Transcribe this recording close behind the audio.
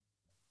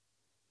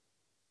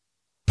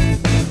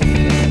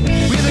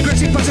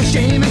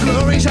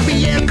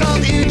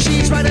blue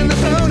cheese riding the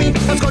pony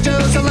of Scorcho,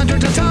 Cilantro,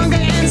 Tatonga,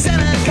 and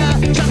Seneca.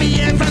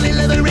 Jean-Pierre finally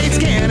liberates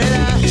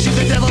Canada. Shoot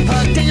the devil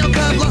puck, Daniel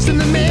Cub lost in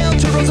the mail.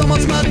 Turtles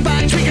almost mugged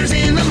by tweakers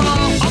in the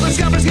mall. All the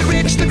scalpers get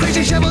rich, the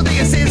crazy shovel they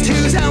assist.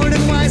 Who's Howard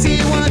and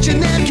Wisey watching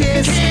them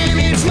kiss? Cam,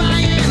 it's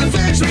my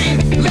anniversary.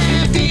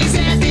 Lefties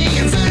at the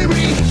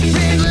infirmary.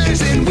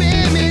 Riddlers and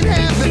women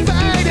have the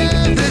fight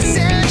of the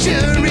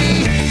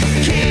century.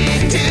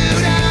 Kicked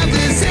out of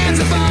the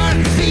Zanzibar,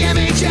 the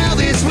MHL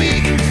this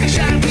week.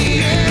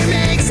 Jean-Pierre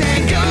makes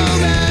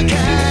Angola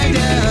kind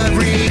of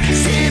reek.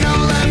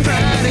 Sinola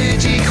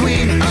prodigy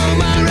queen,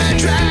 Omara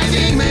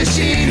driving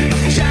machine.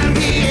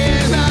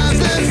 Jean-Pierre loves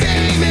the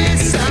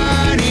famous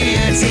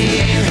Sarnia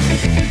team.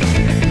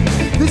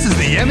 This is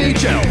the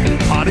MHL,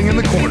 potting in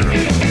the corner.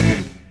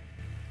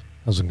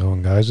 How's it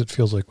going, guys? It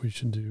feels like we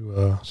should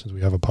do, since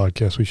we have a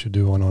podcast, we should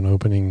do one on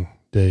opening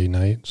day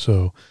night.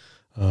 So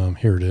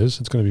here it is.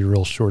 It's going to be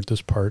real short,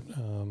 this part.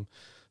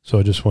 So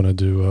I just wanted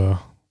to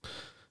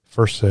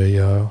first say,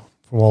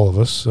 from all of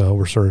us,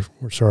 we're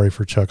sorry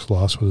for Chuck's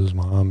loss with his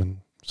mom, and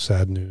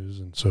sad news.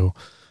 And so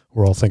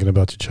we're all thinking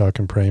about you, Chuck,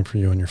 and praying for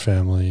you and your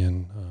family.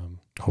 And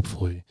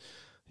hopefully,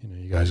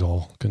 you guys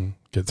all can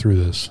get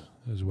through this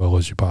as well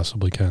as you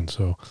possibly can.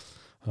 So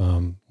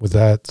with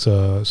that,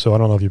 so I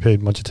don't know if you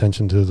paid much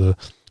attention to the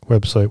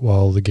website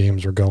while the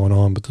games are going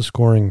on, but the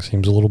scoring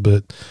seems a little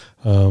bit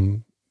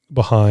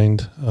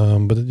behind,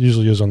 but it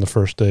usually is on the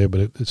first day. But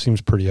it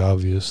seems pretty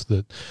obvious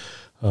that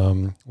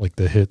like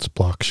the hits,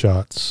 block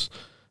shots,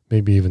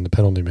 maybe even the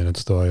penalty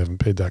minutes, though I haven't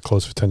paid that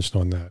close attention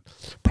on that,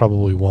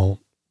 probably won't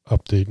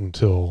update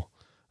until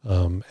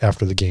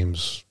after the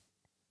games.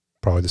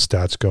 Probably the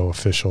stats go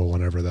official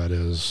whenever that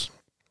is,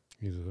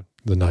 either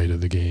the night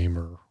of the game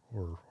or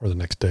the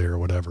next day or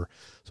whatever.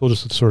 So we'll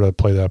just sort of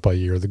play that by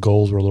ear. The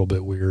goals were a little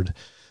bit weird,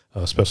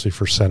 especially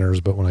for centers,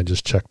 but when I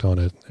just checked on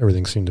it,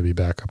 everything seemed to be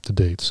back up to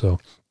date. So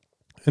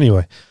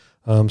anyway,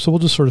 so we'll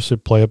just sort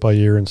of play it by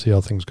ear and see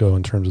how things go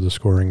in terms of the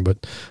scoring.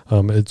 But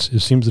it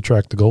seems to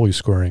track the goalie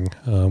scoring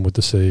with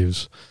the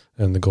saves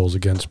and the goals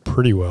against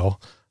pretty well.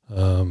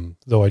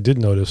 Though I did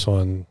notice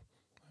on,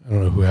 I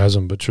don't know who has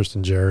him, but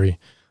Tristan Jarry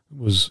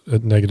was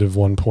at negative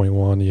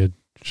 1.1. He had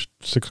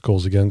 6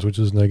 goals against, which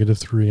is negative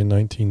 3 and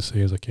 19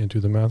 saves. I can't do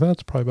the math.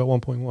 That's probably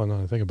about 1.1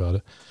 now I think about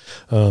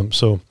it.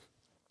 So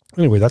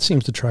anyway, that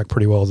seems to track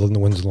pretty well, other than the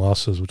wins and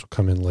losses, which will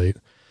come in late.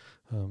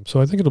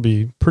 So I think it'll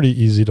be pretty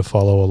easy to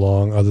follow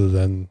along, other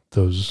than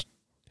those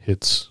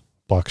hits,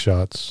 block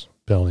shots,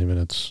 penalty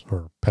minutes,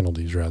 or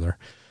penalties rather.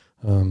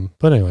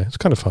 But anyway, it's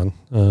kind of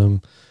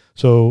fun.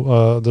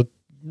 So the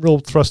real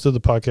thrust of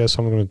the podcast,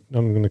 I'm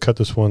going to cut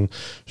this one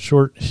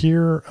short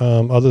here.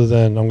 Other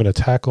than I'm going to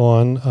tack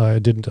on, I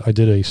did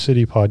a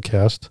city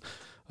podcast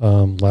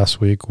last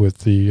week with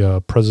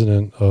the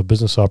president of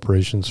business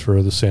operations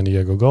for the San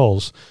Diego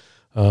Gulls.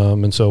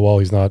 And so while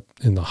he's not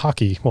in the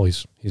hockey, well,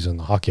 he's in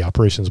the hockey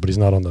operations, but he's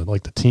not on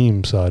the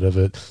team side of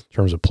it in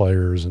terms of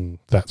players and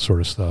that sort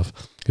of stuff.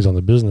 He's on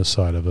the business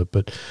side of it,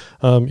 but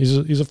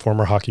he's a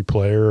former hockey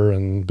player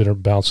and been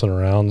bouncing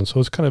around, and so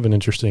it's kind of an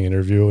interesting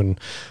interview. And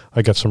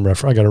I got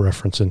I got a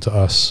reference into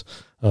us.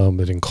 They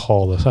didn't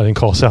call us. I didn't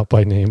call us out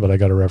by name, but I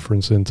got a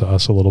reference into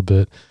us a little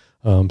bit.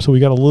 So we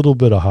got a little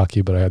bit of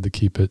hockey, but I had to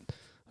keep it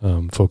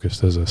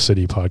focused as a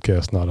city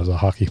podcast, not as a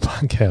hockey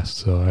podcast.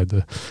 So I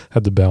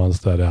had to balance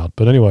that out.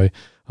 But anyway,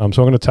 so I'm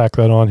going to tack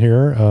that on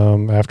here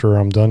after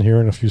I'm done here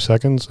in a few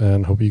seconds,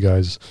 and hope you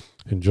guys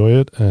enjoy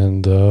it.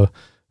 And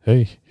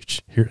hey,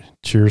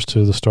 cheers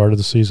to the start of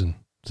the season.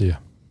 See ya.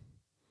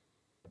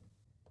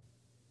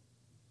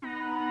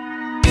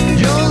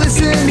 You're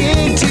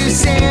listening to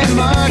San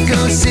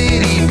Marcos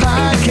City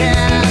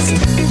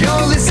Podcast.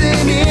 You're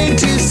listening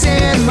to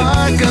San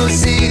Marcos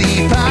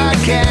City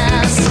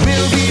Podcast.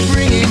 We'll be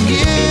bringing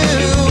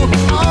you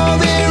all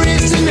there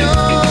is to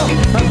know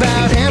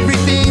about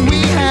everything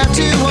we have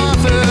to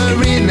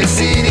offer in the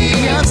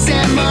city of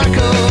San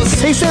Marcos.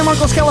 Hey, San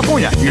Marcos,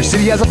 California, your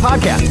city has a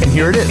podcast, and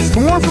here it is.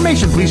 For more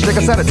information, please check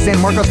us out at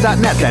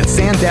sanmarcos.net. That's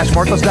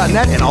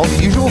san-marcos.net and all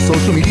the usual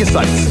social media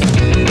sites.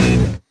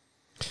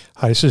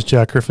 Hi, this is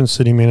Jack Griffin,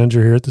 City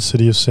Manager here at the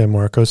City of San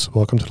Marcos.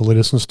 Welcome to the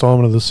latest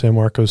installment of the San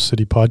Marcos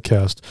City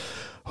Podcast.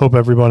 Hope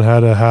everyone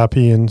had a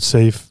happy and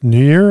safe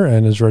New Year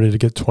and is ready to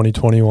get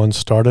 2021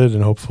 started,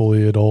 and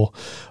hopefully it'll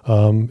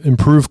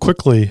improve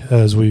quickly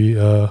as we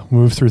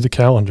move through the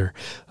calendar.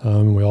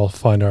 We all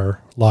find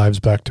our lives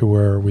back to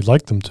where we'd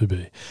like them to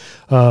be.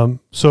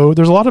 So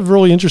there's a lot of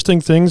really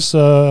interesting things,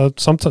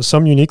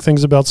 some unique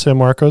things about San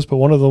Marcos, but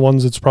one of the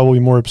ones that's probably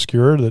more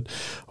obscure that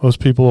most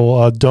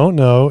people don't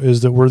know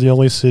is that we're the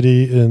only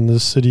city in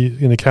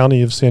the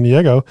county of San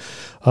Diego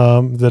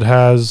that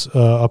has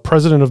a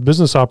president of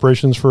business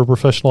operations for a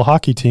professional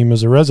hockey team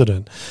as a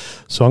resident.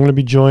 So I'm going to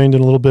be joined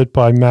in a little bit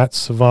by Matt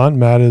Savant.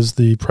 Matt is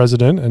the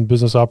president and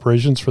business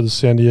operations for the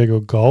San Diego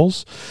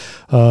Gulls.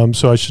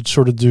 So I should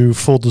sort of do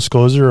full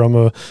disclosure.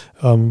 I'm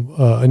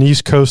an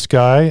East Coast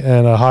guy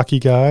and a hockey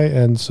guy,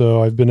 and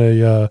so I've been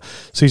a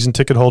season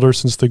ticket holder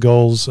since the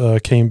Gulls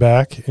came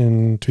back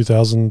in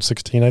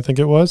 2016, I think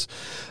it was.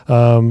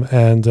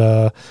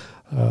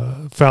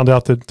 found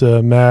out that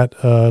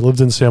Matt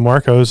lived in San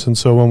Marcos, and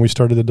so when we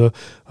started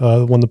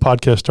when the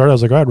podcast started, I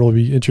was like, I'd really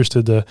be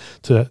interested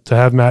to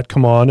have Matt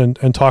come on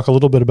and talk a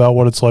little bit about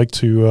what it's like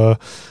to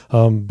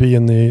be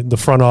in the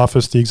front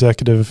office, the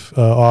executive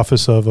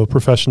office of a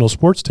professional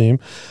sports team,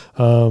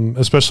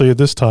 especially at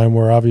this time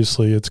where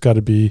obviously it's got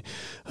to be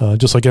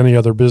just like any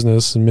other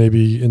business, and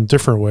maybe in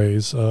different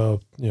ways.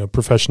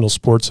 Professional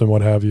sports and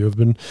what have you have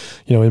been,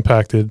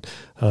 impacted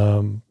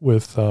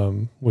with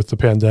the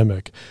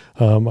pandemic.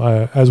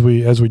 As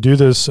we do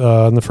this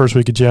in the first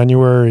week of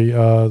January,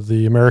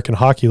 the American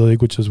Hockey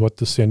League, which is what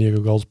the San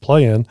Diego Gulls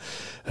play in,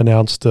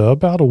 announced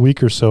about a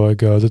week or so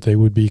ago that they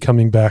would be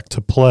coming back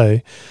to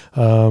play.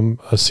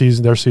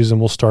 Their season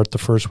will start the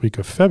first week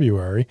of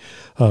February.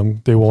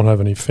 They won't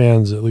have any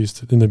fans, at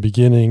least in the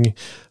beginning.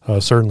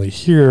 Certainly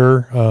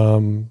here,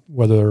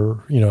 whether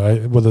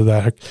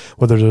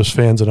there's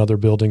fans in other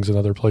buildings and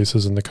other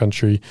places in the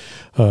country,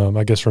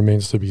 I guess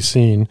remains to be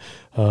seen.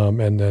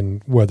 And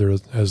then whether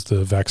as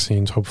the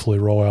vaccines hopefully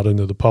roll out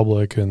into the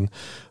public, and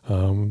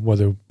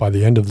whether by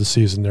the end of the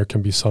season there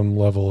can be some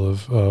level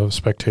of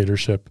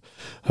spectatorship,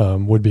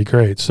 would be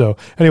great. So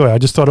anyway, I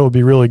just thought it would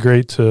be really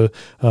great to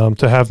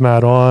have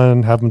Matt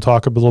on, have him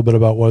talk a little bit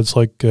about what it's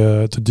like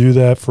to do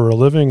that for a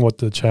living, what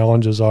the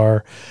challenges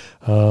are,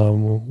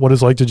 what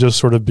it's like to just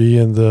sort of be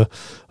in the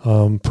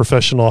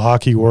professional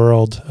hockey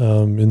world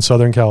in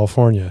Southern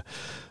California.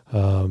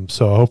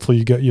 So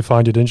hopefully you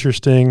find it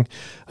interesting.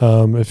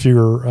 If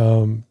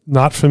you're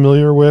not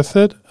familiar with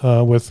it,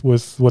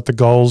 with what the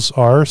Gulls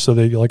are, so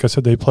they, like I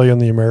said, they play in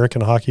the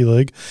American Hockey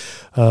League,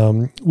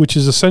 which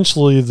is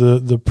essentially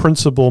the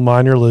principal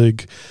minor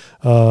league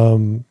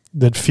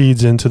that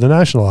feeds into the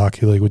National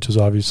Hockey League, which is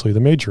obviously the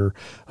major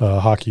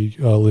hockey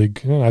league,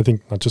 I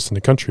think not just in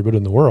the country, but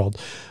in the world.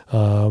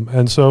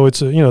 And so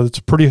it's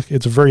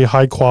a very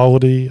high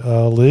quality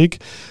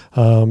league.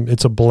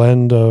 It's a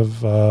blend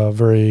of I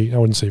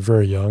wouldn't say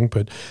very young,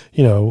 but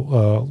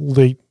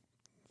late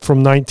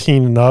from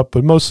 19 and up,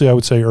 but mostly I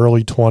would say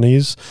early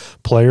 20s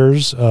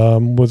players,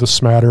 with a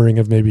smattering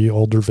of maybe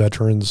older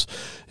veterans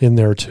in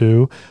there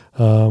too.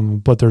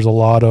 But there's a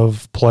lot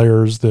of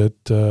players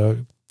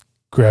that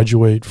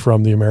graduate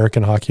from the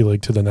American Hockey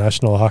League to the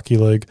National Hockey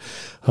League,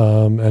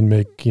 and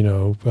make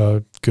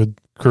good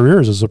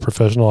careers as a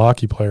professional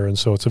hockey player. And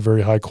so it's a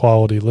very high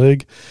quality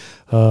league.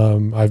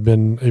 I've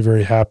been a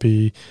very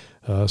happy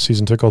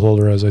season ticket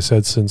holder, as I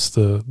said, since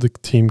the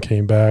team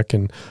came back,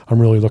 and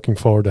I'm really looking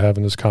forward to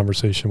having this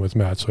conversation with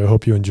Matt. So I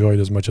hope you enjoyed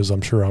as much as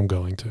I'm sure I'm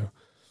going to.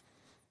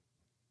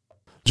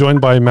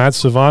 Joined by Matt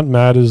Savant.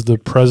 Matt is the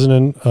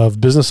president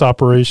of business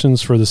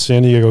operations for the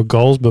San Diego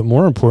Gulls, but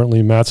more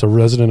importantly, Matt's a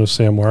resident of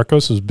San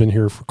Marcos, has been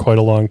here for quite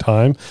a long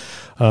time.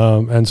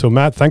 And so,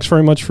 Matt, thanks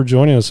very much for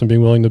joining us and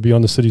being willing to be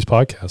on the city's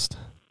podcast.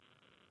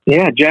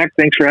 Yeah, Jack,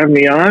 thanks for having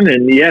me on.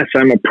 And yes,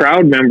 I'm a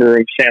proud member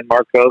of San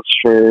Marcos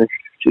for,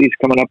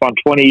 coming up on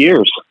 20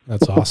 years.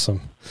 That's awesome.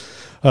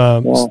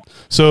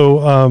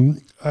 So,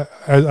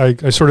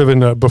 I sort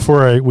of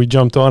before we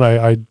jumped on,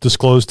 I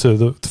disclosed to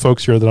the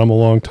folks here that I'm a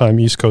longtime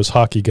East Coast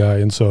hockey guy,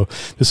 and so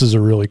this is a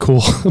really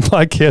cool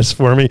podcast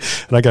for me.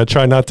 And I got to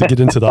try not to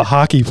get into the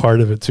hockey part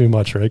of it too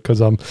much, right?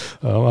 Because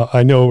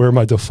I know where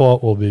my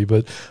default will be,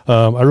 but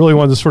I really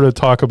wanted to sort of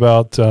talk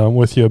about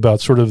with you about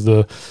sort of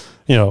the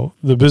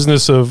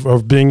business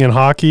of being in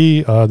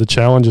hockey, the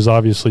challenges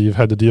obviously you've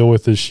had to deal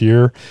with this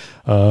year,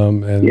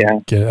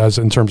 as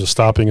in terms of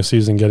stopping a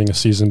season, getting a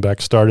season back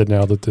started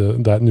now that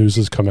that news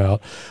has come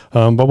out.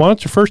 But why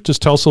don't you first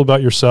just tell us a little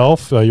about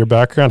yourself, your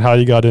background, how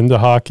you got into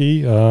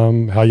hockey,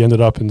 how you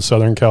ended up in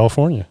Southern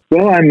California.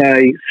 Well, I'm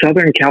a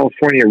Southern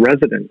California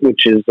resident,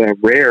 which is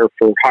rare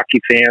for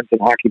hockey fans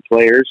and hockey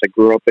players. I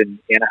grew up in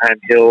Anaheim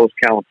Hills,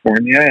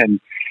 California,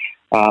 and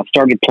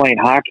started playing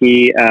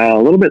hockey a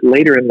little bit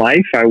later in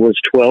life. I was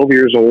 12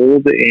 years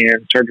old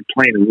and started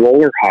playing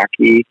roller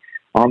hockey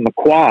on the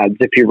quads,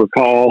 if you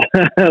recall,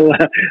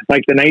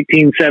 like the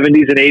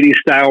 1970s and 80s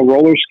style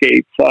roller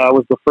skates.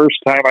 Was the first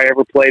time I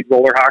ever played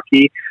roller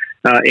hockey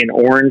in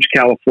Orange,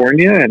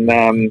 California,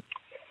 and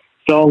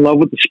fell in love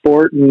with the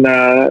sport and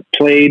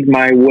played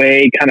my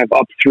way kind of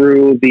up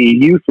through the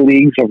youth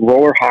leagues of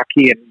roller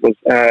hockey, and was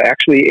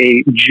actually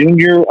a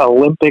junior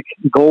Olympic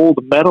gold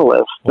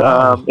medalist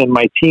in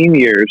my teen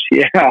years.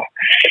 Yeah.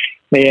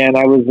 And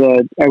I was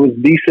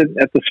decent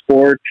at the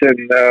sport,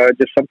 and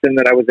just something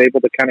that I was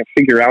able to kind of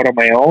figure out on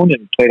my own,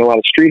 and played a lot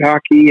of street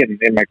hockey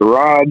in my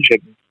garage.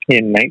 And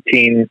in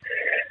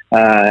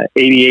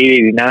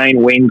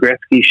 1988-89, Wayne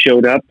Gretzky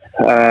showed up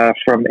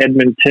from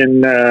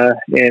Edmonton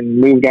and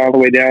moved all the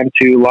way down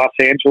to Los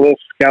Angeles,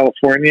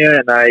 California,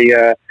 and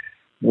I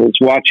was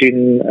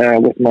watching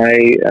with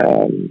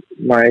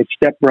my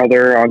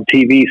stepbrother on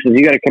TV. He says,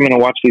 "You got to come in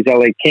and watch these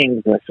LA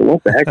Kings." And I said,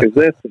 "What the heck is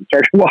this?" And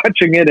started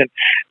watching it, and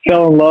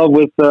fell in love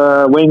with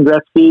Wayne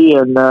Gretzky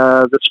and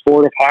the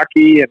sport of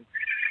hockey, and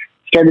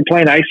started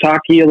playing ice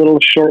hockey a little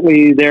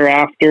shortly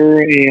thereafter,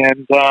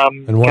 and kind of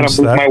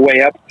moved my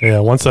way up. Yeah,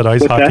 once that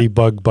ice hockey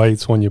bug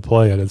bites when you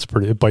play it,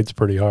 it bites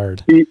pretty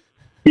hard.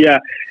 Yeah,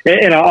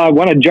 and I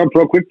want to jump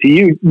real quick to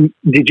you.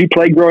 Did you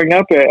play growing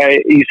up?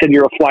 You said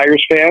you're a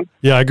Flyers fan.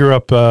 Yeah, I grew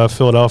up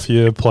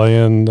Philadelphia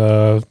playing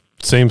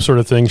same sort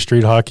of thing: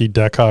 street hockey,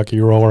 deck hockey,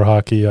 roller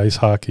hockey, ice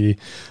hockey.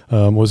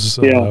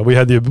 We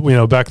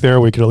had back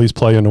there we could at least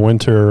play in the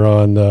winter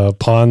on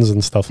ponds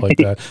and stuff like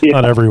that. Yeah.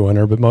 Not every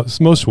winter, but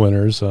most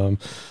winters. So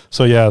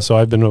I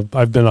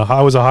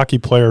was a hockey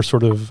player,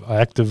 sort of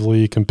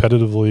actively,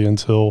 competitively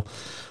until.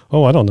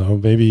 Oh, I don't know.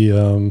 Maybe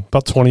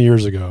about 20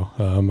 years ago,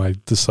 I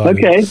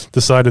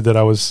decided that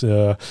I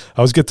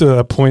was get to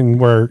a point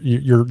where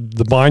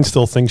the mind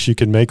still thinks you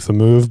can make the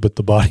move, but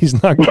the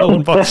body's not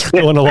going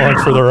along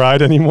for the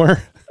ride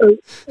anymore.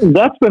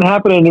 That's been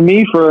happening to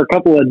me for a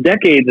couple of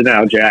decades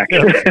now, Jack.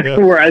 Yeah.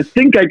 Where I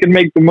think I can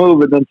make the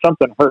move, and then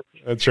something hurts.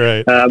 That's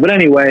right. But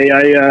anyway,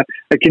 I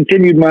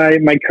continued my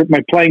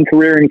playing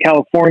career in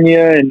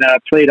California and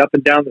played up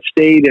and down the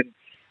state and.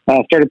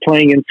 Started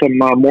playing in some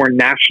more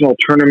national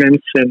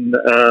tournaments and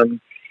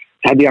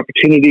had the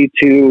opportunity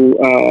to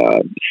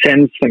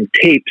send some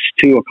tapes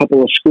to a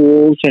couple of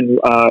schools and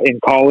in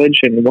college.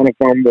 And one of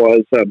them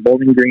was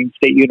Bowling Green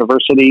State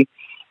University.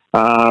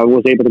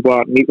 Was able to go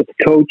out and meet with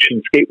the coach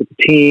and skate with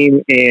the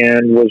team,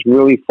 and was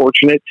really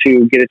fortunate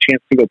to get a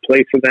chance to go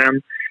play for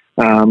them.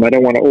 I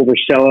don't want to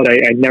oversell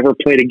it. I never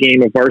played a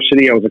game of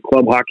varsity. I was a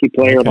club hockey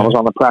player, and I was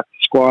on the practice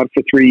squad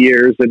for 3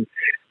 years, and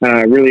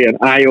really an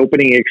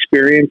eye-opening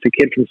experience. A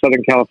kid from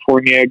Southern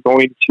California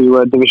going to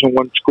a Division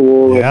I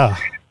school. Yeah,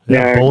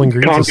 Bowling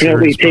Green's a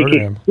serious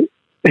program.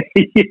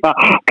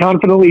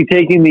 Confidently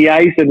taking the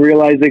ice and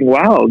realizing,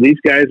 wow, these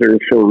guys are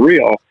for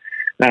real.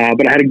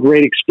 But I had a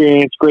great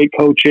experience, great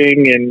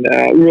coaching, and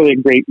really a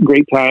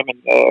great time.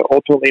 And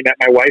ultimately met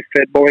my wife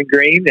at Bowling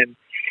Green, and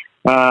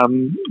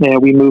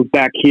we moved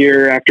back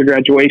here after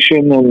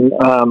graduation, and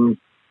I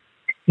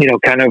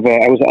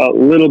was a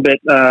little bit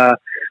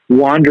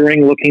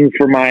wandering, looking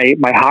for my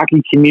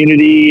hockey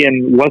community,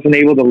 and wasn't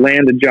able to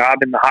land a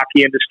job in the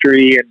hockey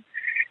industry. And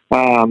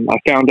I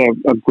found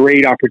a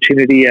great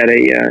opportunity at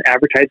a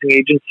advertising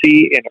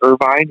agency in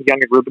Irvine,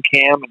 Young and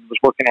Rubicam, and was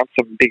working on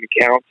some big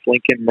accounts,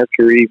 Lincoln,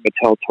 Mercury,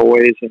 Mattel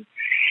Toys, and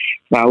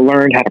I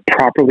learned how to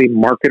properly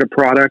market a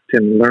product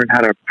and learn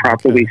how to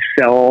properly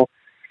sell.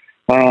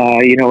 A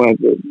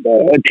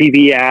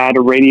TV ad,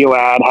 a radio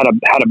ad, how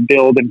to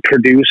build and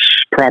produce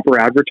proper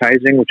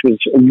advertising, which was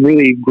a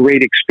really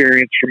great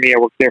experience for me. I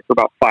worked there for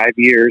about 5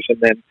 years,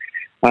 and then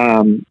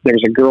there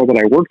was a girl that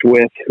I worked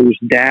with whose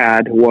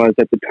dad was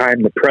at the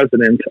time the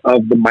president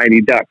of the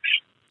Mighty Ducks.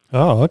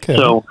 Oh, okay.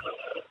 So,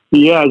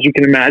 yeah, as you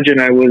can imagine,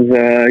 I was,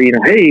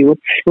 hey,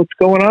 what's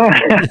going on?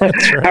 Right.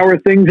 How are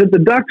things at the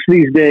Ducks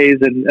these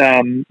days? And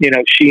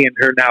she and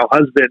her now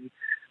husband.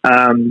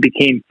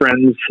 Became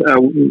friends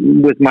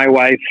with my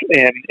wife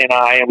and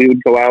I, and we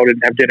would go out and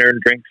have dinner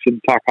and drinks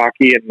and talk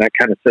hockey. And I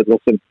kind of said,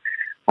 listen,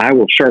 I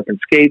will sharpen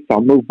skates,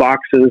 I'll move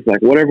boxes,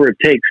 like whatever it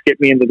takes, get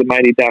me into the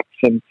Mighty Ducks.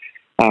 And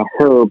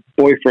her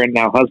boyfriend,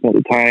 now husband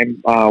at the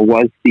time,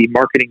 was the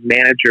marketing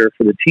manager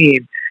for the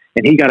team,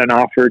 and he got an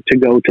offer to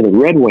go to the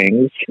Red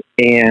Wings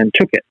and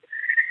took it.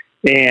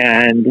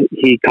 And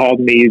he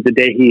called me the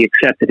day he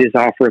accepted his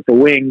offer at the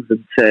Wings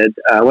and said,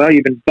 well,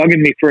 you've been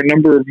bugging me for a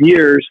number of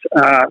years.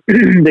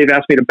 They've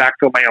asked me to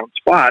backfill my own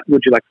spot.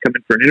 Would you like to come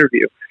in for an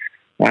interview?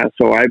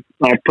 So I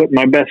put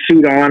my best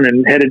suit on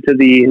and headed to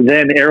the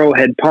then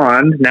Arrowhead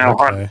Pond, now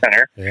Honda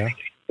Center. Yeah.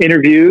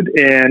 Interviewed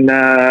and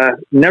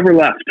never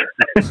left.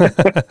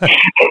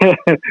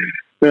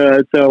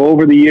 So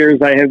over the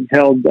years, I have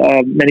held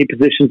many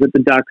positions at the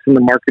Ducks in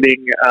the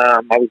marketing. I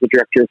was the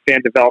director of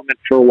fan development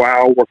for a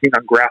while, working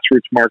on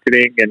grassroots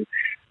marketing and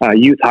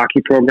youth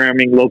hockey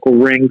programming, local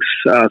rinks,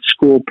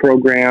 school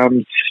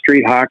programs,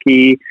 street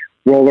hockey,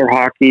 roller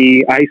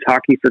hockey, ice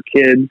hockey for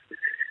kids.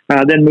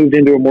 Then moved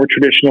into a more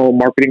traditional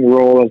marketing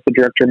role as the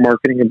director of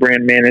marketing and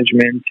brand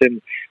management, and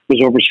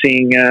was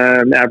overseeing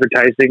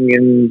advertising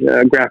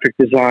and graphic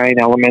design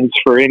elements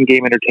for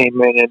in-game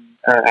entertainment and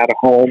out of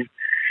home.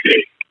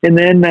 And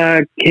then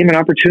came an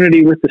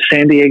opportunity with the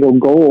San Diego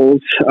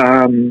Gulls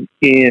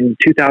in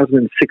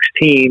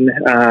 2016.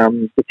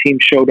 The team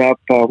showed up.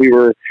 We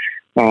were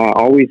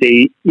always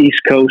a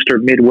East Coast or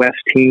Midwest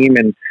team,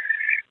 and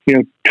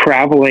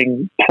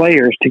traveling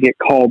players to get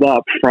called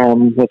up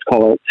from, let's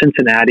call it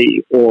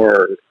Cincinnati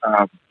or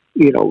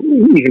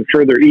even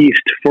further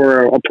east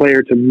for a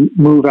player to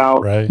move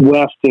out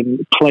west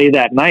and play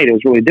that night. It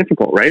was really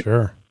difficult, right?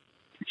 Sure.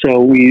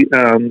 So we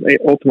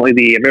ultimately,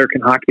 the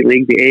American Hockey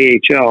League,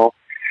 the AHL,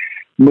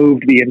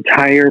 moved the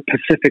entire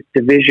Pacific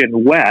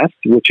Division west,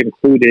 which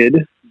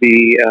included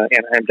the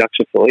Anaheim Ducks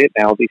affiliate,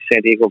 now the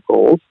San Diego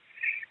Gulls.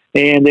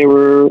 And they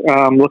were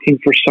looking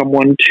for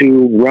someone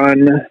to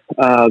run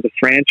the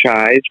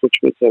franchise, which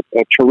was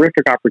a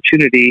terrific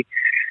opportunity,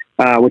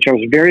 which I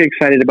was very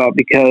excited about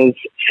because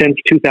since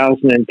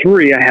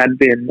 2003, I had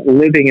been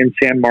living in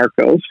San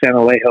Marcos, San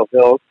Alejo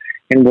Hills,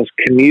 and was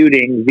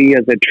commuting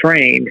via the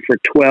train for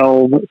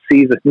 12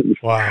 seasons.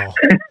 Wow.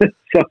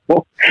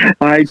 So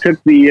I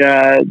took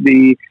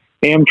the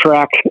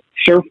Amtrak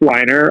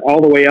Surfliner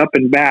all the way up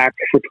and back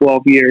for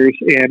 12 years.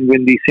 And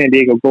when the San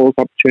Diego Gulls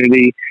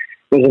opportunity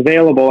was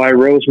available, I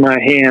rose my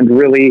hand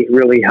really,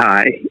 really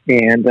high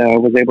and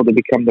was able to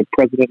become the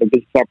president of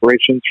business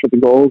operations for the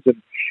Gulls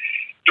in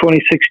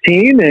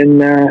 2016,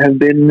 and have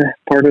been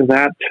part of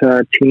that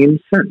team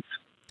since.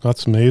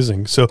 That's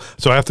amazing. So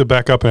I have to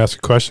back up and ask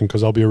a question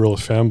because I'll be a real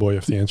fanboy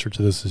if the answer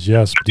to this is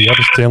yes. Do you have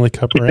a Stanley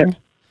Cup ring?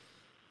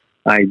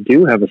 I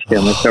do have a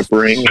Stanley Cup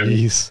ring.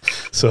 Jeez.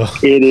 So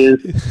it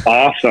is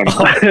awesome.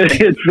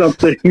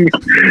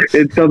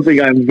 It's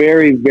something I'm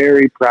very,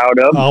 very proud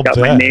of. I'll It's got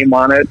bet. my name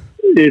on it.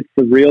 It's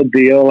the real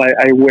deal.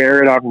 I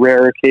wear it on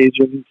rare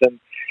occasions, and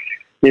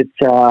it's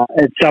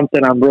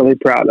something I'm really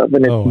proud of,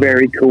 and it's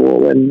very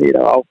cool. And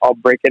I'll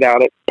break it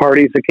out at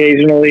parties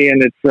occasionally,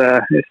 and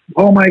it's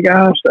oh my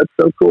gosh, that's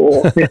so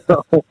cool.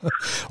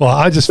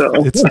 Well,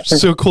 it's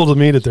so cool to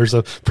me that there's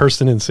a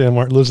person in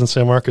lives in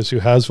San Marcos who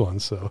has one.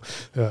 So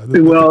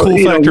the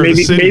cool factor of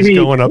the city is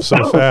going up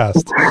so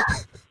fast.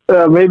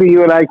 Maybe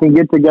you and I can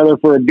get together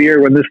for a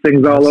beer when this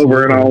thing's all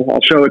over, and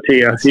I'll show it to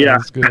you. Yeah,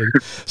 good.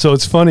 So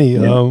it's funny.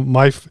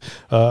 My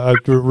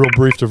real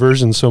brief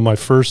diversion. So my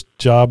first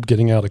job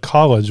getting out of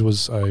college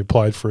was I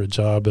applied for a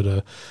job at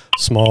a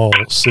small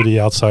city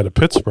outside of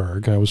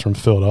Pittsburgh. I was from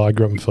Philadelphia. I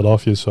grew up in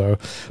Philadelphia.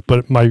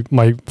 But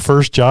my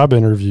first job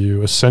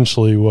interview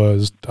essentially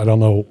was, I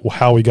don't know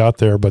how we got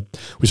there, but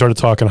we started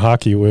talking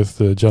hockey with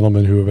the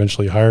gentleman who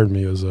eventually hired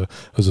me as a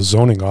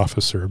zoning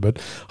officer. But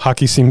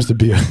hockey seems to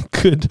be a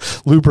good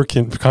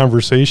lubricant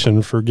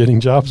conversation for getting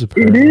jobs.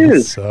 Apparently. It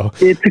is. So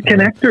it's a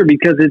connector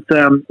because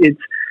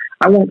it's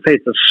I won't say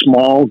it's a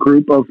small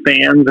group of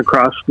fans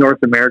across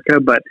North America,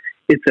 but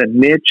it's a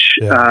niche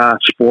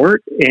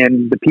sport,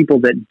 and the people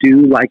that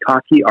do like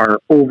hockey are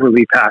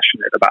overly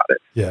passionate about it.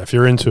 Yeah, if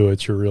you're into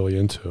it, you're really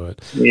into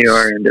it. You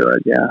are into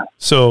it, yeah.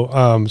 So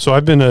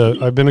I've been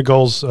a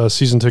Gulls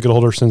season ticket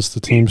holder since the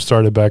team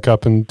started back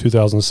up in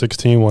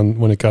 2016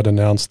 when it got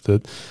announced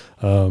that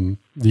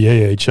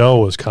the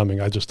AHL was coming.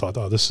 I just thought,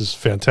 this is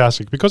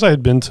fantastic, because I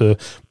had been to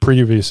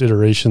previous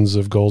iterations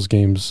of Gulls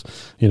games,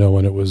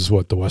 when it was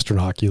the Western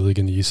Hockey League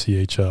and the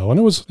ECHL, and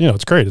it was,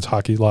 it's great. It's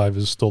Hockey Live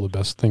is still the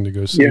best thing to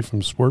go see from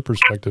a sport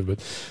perspective, but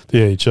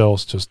the AHL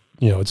is just,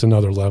 it's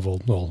another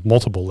level,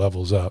 multiple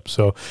levels up.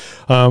 So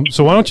why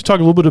don't you talk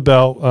a little bit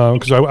about,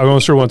 because I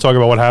want to talk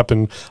about what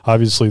happened.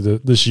 Obviously,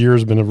 this year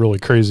has been a really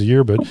crazy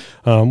year, but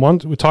why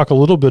don't we talk a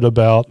little bit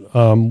about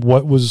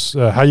what was,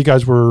 how you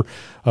guys were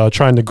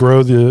trying to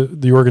grow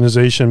the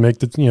organization,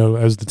 make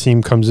as the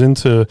team comes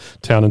into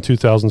town in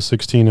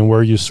 2016, and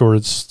where you sort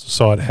of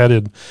saw it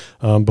headed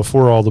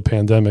before all the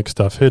pandemic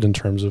stuff hit, in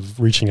terms of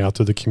reaching out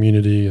to the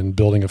community and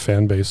building a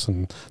fan base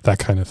and that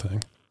kind of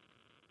thing.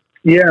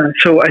 Yeah,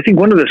 so I think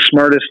one of the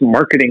smartest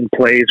marketing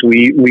plays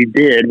we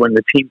did when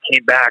the team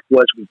came back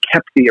was we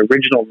kept the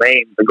original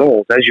name, the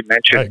Gulls. As you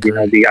mentioned,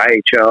 the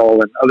IHL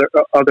and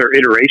other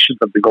iterations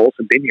of the Gulls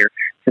have been here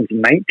since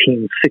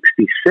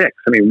 1966.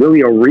 I mean,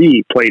 Willie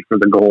O'Ree played for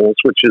the Gulls,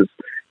 which is,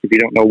 if you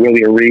don't know,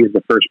 Willie O'Ree is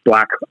the first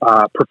black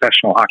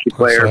professional hockey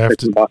player for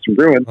the Boston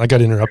Bruins. I got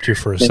to interrupt you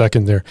for a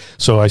second there.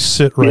 So I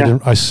sit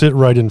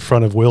right in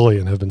front of Willie,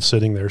 and have been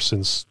sitting there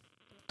since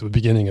the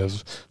beginning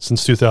of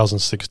since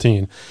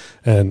 2016.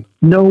 And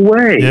no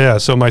way. Yeah,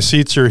 so my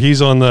seats are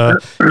he's in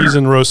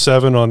row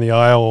 7 on the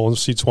aisle,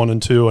 seats 1 and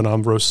 2, and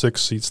I'm row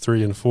 6, seats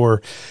 3 and 4.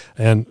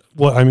 And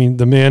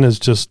the man is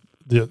just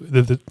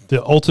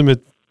the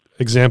ultimate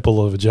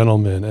example of a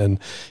gentleman, and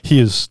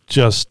he is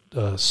just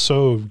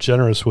so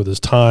generous with his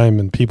time,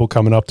 and people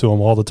coming up to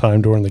him all the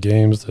time during the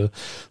games to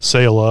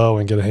say hello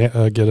and get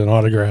an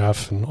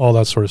autograph and all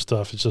that sort of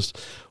stuff. It's just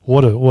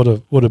what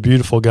a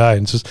beautiful guy.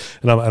 And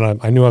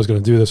I knew I was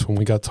going to do this when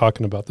we got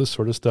talking about this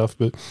sort of stuff,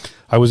 but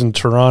I was in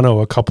Toronto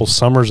a couple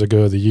summers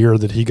ago, the year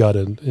that he got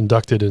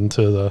inducted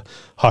into the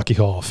Hockey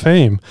Hall of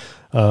Fame.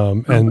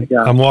 And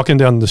I'm walking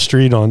down the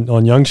street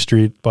on Yonge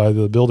Street by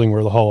the building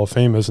where the Hall of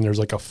Fame is, and there's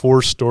like a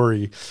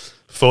 4-story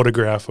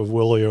photograph of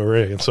Willie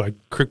O'Ree, and so I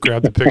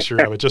grabbed a picture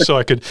of it just so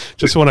I could.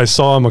 Just when I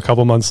saw him a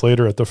couple months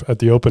later at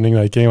the opening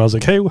night game, I was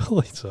like, "Hey,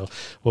 Willie!" So,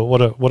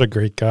 what a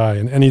great guy,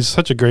 and he's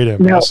such a great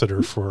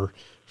ambassador for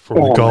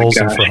the Gulls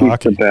and for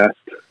hockey. He's the best.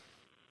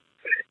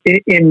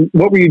 And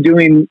what were you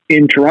doing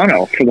in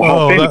Toronto for the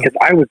Hall of Fame? Because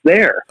I was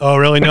there. Oh,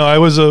 really? No, I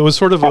was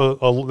sort of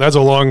that's a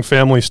long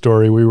family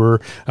story.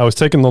 I was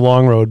taking the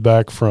long road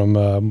back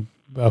from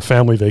a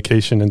family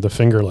vacation into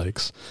Finger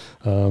Lakes,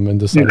 and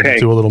decided to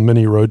do a little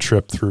mini road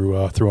trip through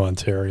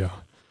Ontario.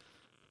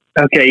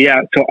 Okay, yeah.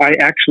 So I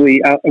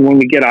actually, when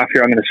we get off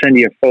here, I'm going to send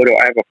you a photo.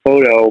 I have a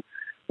photo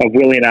of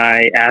Willie and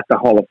I at the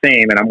Hall of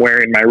Fame, and I'm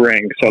wearing my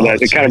ring, so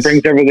that it kind of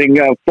brings everything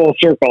full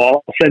circle.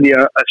 I'll send you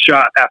a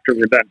shot after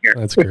we're done here.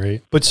 That's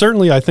great. But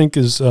certainly, I think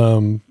as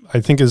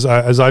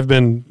I've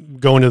been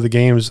going to the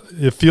games,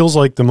 it feels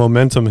like the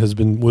momentum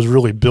was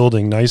really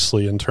building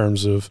nicely in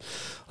terms of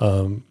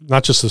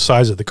not just the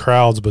size of the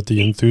crowds, but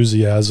the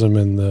enthusiasm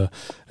and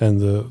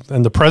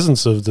the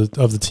presence of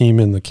the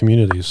team in the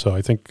community. So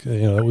I think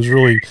it was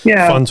really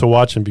fun to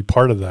watch and be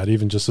part of that,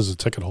 even just as a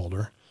ticket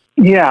holder.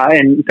 Yeah,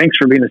 and thanks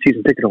for being a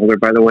season ticket holder,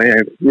 by the way. I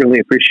really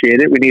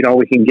appreciate it. We need all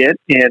we can get.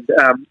 And,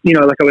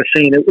 like I was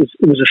saying, it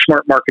was a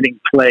smart marketing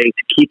play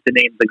to keep the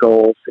name the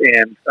Goals.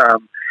 And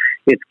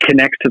it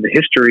connects to the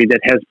history that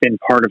has been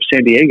part of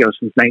San Diego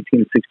since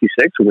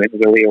 1966, when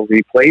Willie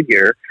O'Ree played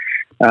here.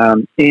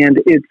 And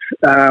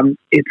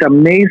it's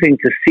amazing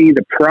to see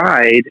the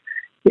pride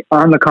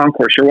on the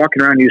concourse. You're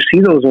walking around, you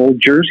see those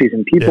old jerseys,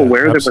 and people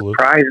wear them with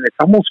pride. And it's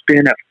almost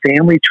been a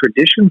family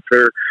tradition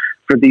for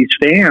these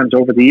fans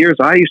over the years.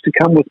 I used to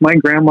come with my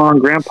grandma and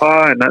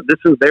grandpa, and this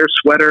is their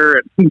sweater,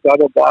 and blah,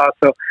 blah, blah.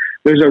 So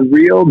there's a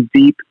real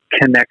deep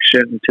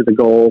connection to the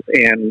Goals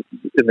and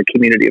in the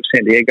community of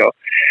San Diego.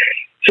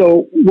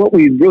 So what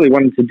we really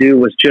wanted to do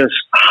was just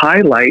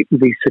highlight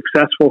the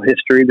successful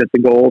history that the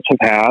Goals have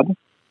had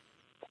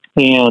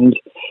and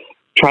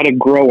try to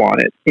grow on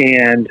it.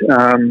 And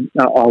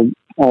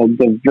I'll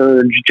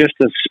diverge just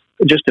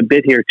a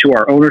bit here to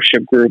our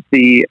ownership group.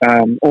 The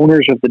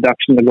owners of the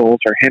Ducks and the Goals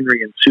are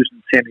Henry and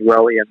Susan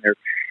Samueli, and they're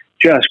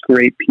just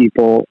great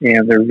people,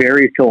 and they're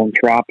very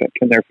philanthropic,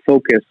 and their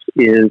focus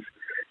is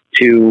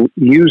to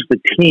use the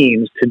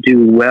teams to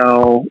do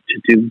well,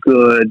 to do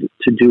good,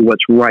 to do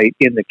what's right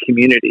in the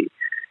community.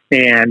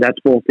 And that's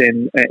both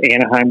in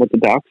Anaheim with the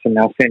Ducks and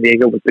now San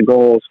Diego with the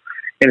Goals.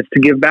 And it's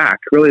to give back.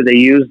 Really, they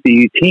use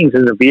the teams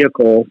as a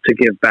vehicle to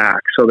give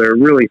back. So they're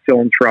really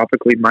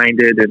philanthropically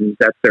minded, and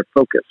that's their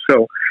focus.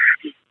 So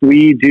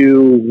we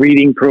do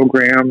reading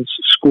programs,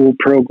 school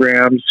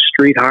programs,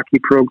 street hockey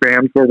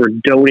programs, where we're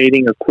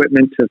donating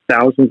equipment to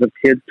thousands of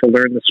kids to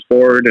learn the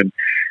sport, and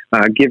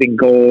giving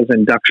Goals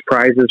and Ducks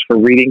prizes for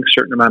reading a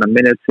certain amount of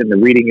minutes in the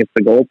Reading is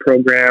the Goal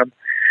program.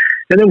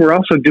 And then we're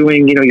also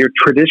doing, your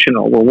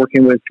traditional. We're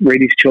working with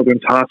Rady's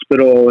Children's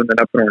Hospital, and then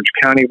up in Orange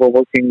County, we're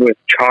working with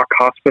Chalk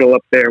Hospital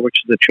up there, which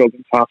is a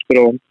children's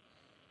hospital.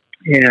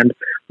 And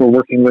we're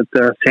working with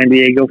the San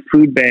Diego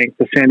Food Bank,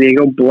 the San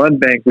Diego Blood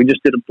Bank. We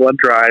just did a blood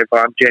drive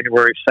on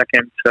January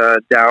 2nd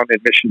down in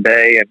Mission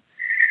Bay.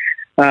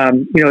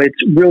 And,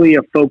 it's really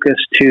a focus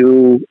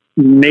to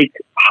make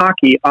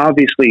hockey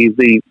obviously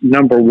the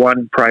number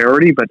one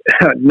priority, but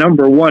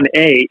number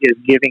 1A is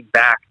giving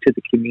back to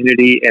the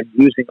community and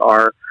using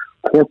our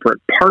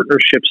corporate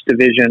partnerships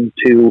division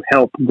to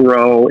help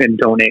grow and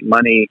donate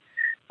money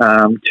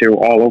to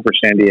all over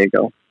San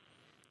Diego.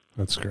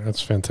 That's great.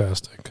 That's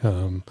fantastic.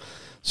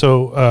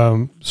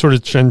 So sort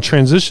of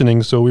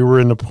transitioning. So we were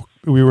in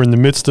the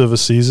midst of a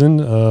season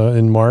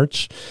in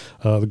March.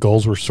 The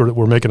Goals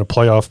were making a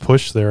playoff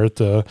push there at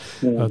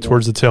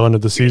towards the tail end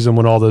of the season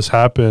when all this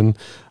happened,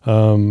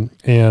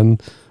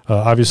 and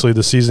obviously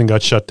the season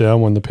got shut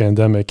down when the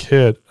pandemic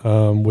hit,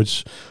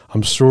 which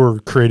I'm sure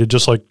created,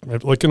 just like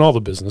in all the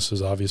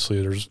businesses.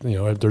 Obviously,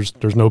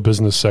 there's no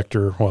business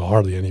sector, well,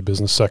 hardly any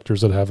business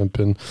sectors that haven't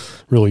been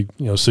really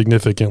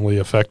significantly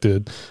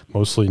affected,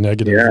 mostly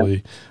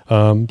negatively.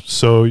 Yeah.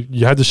 So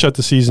you had to shut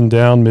the season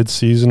down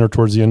mid-season or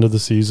towards the end of the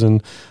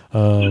season,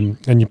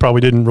 and you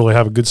probably didn't really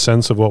have a good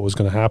sense of what was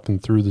going to happen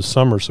through the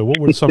summer. So what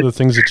were some of the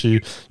things that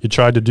you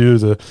tried to do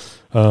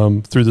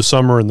through the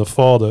summer and the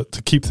fall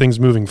to keep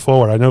things moving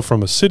forward? I know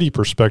from a city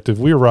perspective,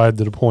 we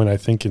arrived at a point, I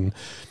think, in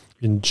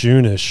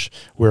June-ish,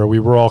 where we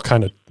were all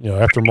kind of,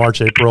 after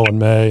March, April, and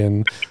May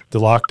and the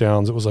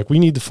lockdowns, it was like, we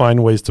need to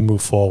find ways to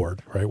move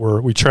forward, right?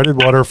 We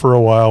treaded water for a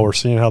while. We're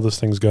seeing how this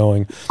thing's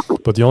going.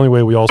 But the only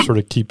way we all sort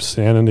of keep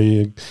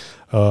sanity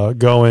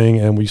going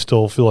and we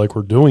still feel like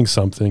we're doing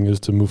something is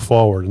to move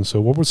forward. And so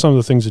what were some of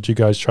the things that you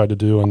guys tried to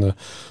do in the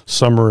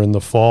summer and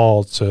the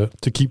fall to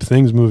keep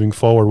things moving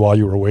forward while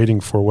you were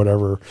waiting for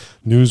whatever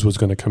news was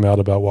going to come out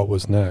about what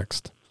was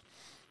next?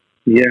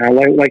 Yeah,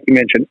 like you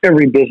mentioned,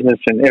 every business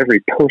and every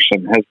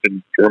person has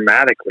been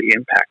dramatically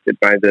impacted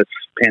by this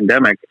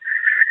pandemic.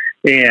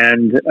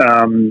 And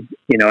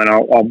and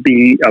I'll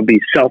be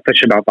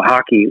selfish about the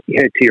hockey.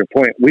 To your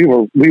point, we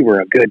were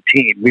a good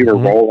team. We were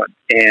rolling,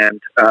 and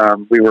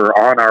we were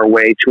on our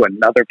way to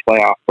another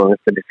playoff berth.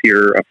 And if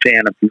you're a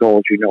fan of the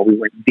Goals, we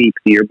went deep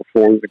the year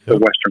before. We went to the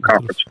Western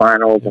Conference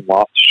Finals and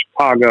lost to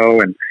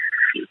Chicago, and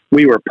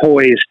we were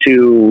poised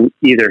to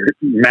either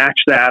match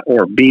that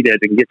or beat it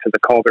and get to the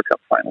Calder Cup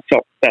final.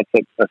 So that's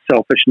a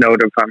selfish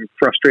note of I'm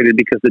frustrated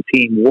because the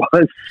team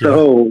was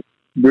so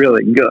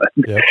really good.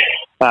 Yeah.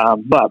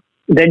 But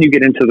then you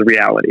get into the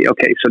reality.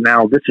 Okay, so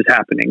now this is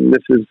happening.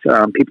 This is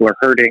people are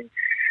hurting.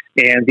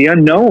 And the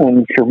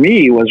unknown for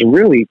me was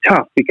really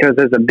tough because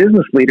as a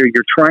business leader,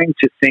 you're trying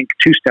to think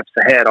 2 steps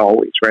ahead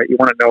always, right? You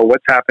want to know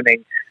what's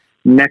happening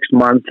next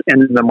month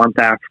and the month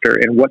after,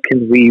 and what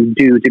can we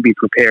do to be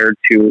prepared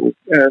to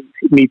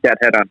meet that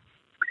head on.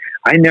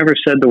 I never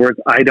said the words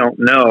 "I don't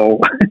know"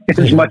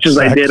 as much as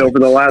I did over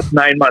the last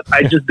 9 months.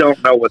 I just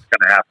don't know what's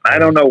going to happen. I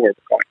don't know where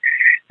we're going,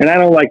 and I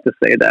don't like to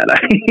say that.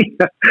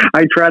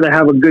 I try to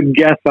have a good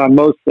guess on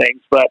most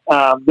things, but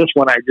this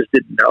one I just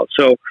didn't know.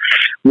 So,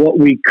 what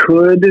we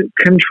could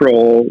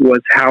control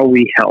was how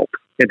we help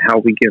and how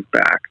we give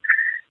back.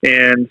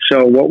 And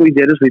so what we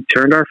did is we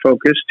turned our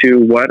focus to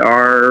what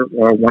our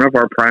one of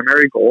our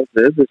primary goals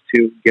is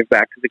to give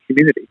back to the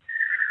community.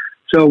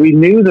 So we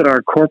knew that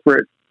our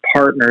corporate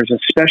partners,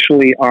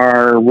 especially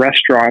our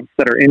restaurants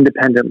that are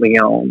independently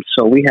owned.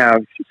 So we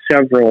have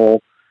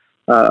several,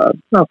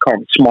 I'll call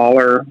them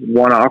smaller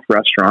one-off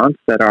restaurants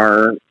that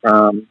are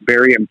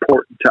very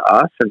important to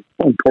us and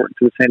important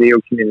to the San Diego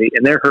community,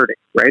 and they're hurting,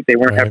 right? They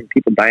weren't having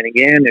people dining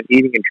in and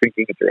eating and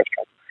drinking at the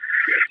restaurant.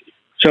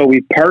 So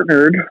we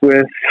partnered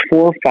with 4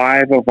 or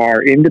 5 of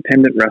our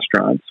independent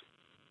restaurants,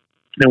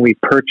 and we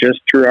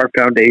purchased through our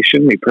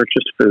foundation, we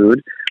purchased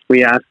food.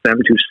 We asked them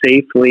to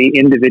safely,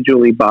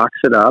 individually box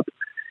it up,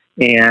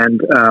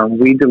 and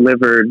we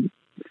delivered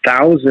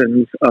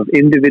thousands of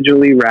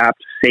individually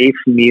wrapped, safe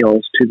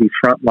meals to the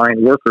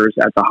frontline workers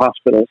at the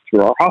hospitals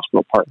through our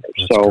hospital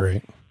partners. That's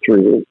great.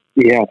 through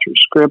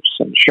Scripps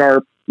and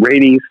Sharp,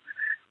 Rady's,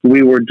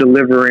 we were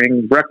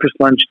delivering breakfast,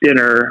 lunch,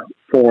 dinner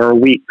for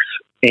weeks.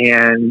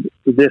 And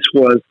this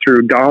was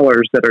through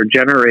dollars that are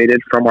generated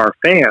from our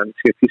fans.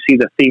 If you see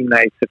the theme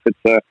nights, if it's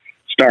a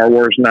Star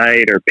Wars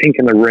night or Pink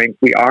in the Rink,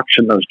 we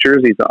auction those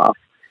jerseys off.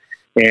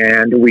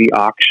 And we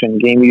auction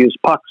game used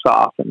pucks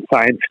off and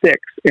signed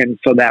sticks. And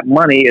so that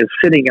money is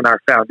sitting in our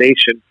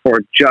foundation for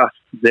just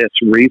this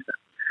reason.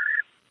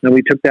 And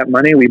we took that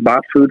money, we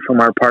bought food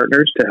from our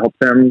partners to help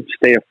them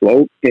stay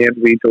afloat, and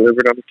we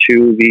delivered them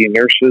to the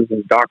nurses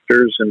and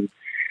doctors and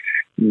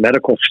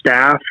medical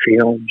staff,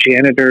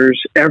 janitors,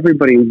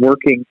 everybody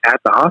working at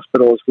the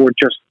hospitals were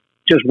just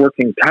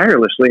working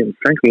tirelessly, and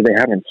frankly, they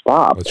haven't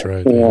stopped. That's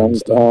right.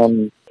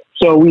 And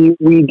so we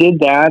did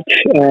that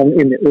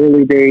in the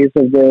early days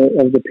of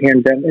the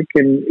pandemic,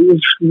 and it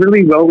was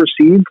really well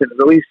received and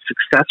really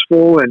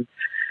successful, and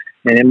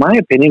in my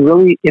opinion,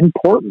 really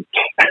important.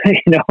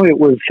 It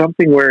was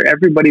something where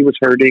everybody was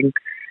hurting,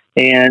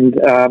 and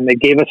it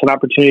gave us an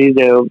opportunity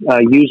to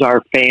use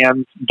our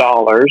fans'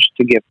 dollars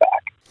to give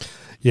back.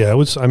 Yeah, it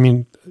was. I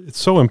mean, it's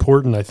so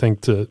important, I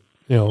think, to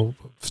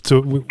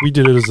we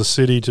did it as a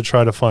city to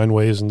try to find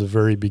ways in the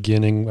very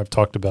beginning. I've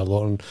talked about a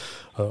lot on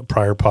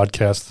prior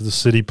podcasts. The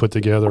city put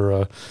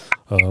together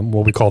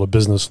what we called a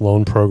business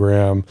loan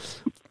program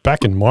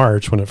back in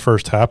March when it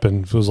first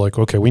happened. It was like,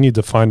 okay, we need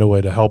to find a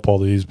way to help all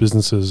these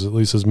businesses, at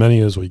least as many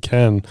as we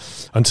can,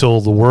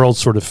 until the world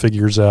sort of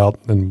figures out.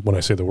 And when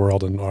I say the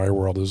world, and our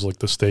world is like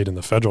the state and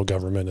the federal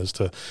government, is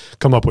to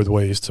come up with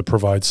ways to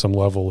provide some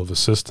level of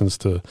assistance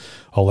to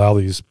allow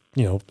these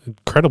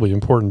incredibly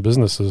important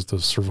businesses to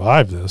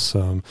survive this.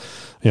 So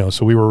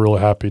we were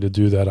really happy to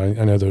do that. I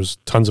know there's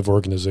tons of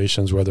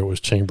organizations, whether it was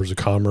chambers of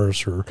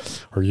commerce or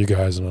you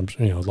guys,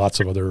 and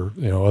lots of other of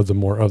the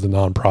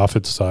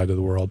nonprofit side of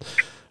the world,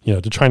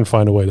 to try and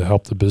find a way to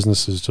help the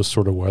businesses just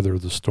sort of weather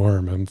the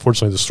storm. And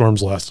unfortunately, the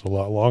storms lasted a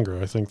lot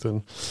longer, I think,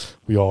 than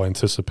we all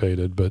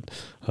anticipated. But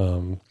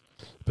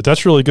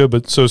that's really good.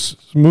 But so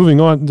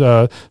moving on,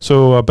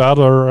 so about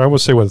I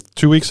would say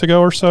 2 weeks ago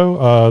or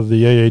so,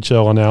 the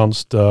AHL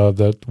announced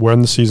that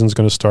when the season's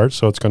going to start.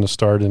 So it's going to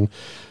start in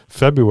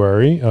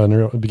February,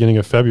 beginning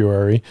of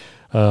February.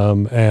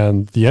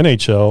 And the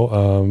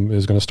NHL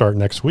is going to start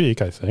next week,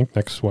 I think,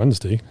 next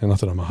Wednesday. And not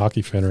that I'm a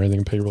hockey fan or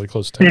anything, pay really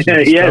close attention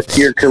to Yes, stuff.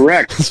 You're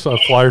correct. So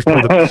Flyers play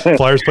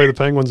the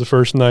Penguins the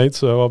first night,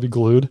 so I'll be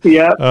glued.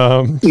 Yeah.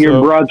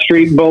 Your Broad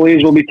Street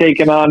Bullies will be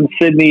taking on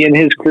Sydney and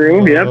his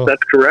crew. Yep,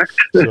 that's correct.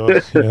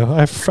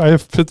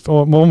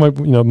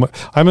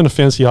 I'm in a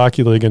fancy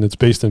hockey league, and it's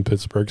based in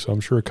Pittsburgh, so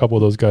I'm sure a couple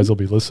of those guys will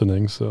be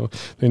listening. So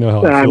they know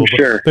how I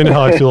feel. They know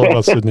how I feel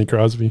about Sidney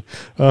Crosby.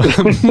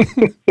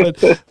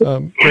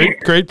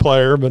 Great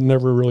player, but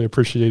never really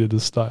appreciated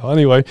his style.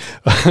 Anyway,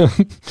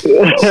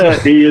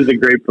 he is a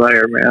great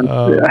player, man.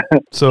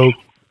 So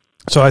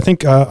I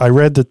think I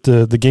read that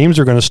the games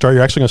are going to start.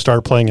 You're actually going to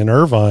start playing in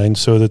Irvine,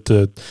 so that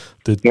the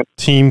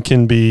team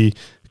can be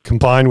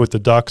combined with the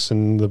Ducks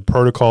and the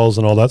protocols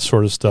and all that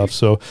sort of stuff.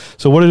 So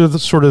what are the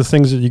sort of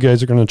things that you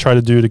guys are going to try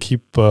to do to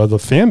keep the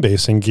fan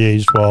base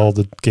engaged while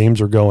the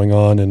games are going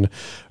on and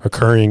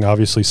occurring,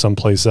 obviously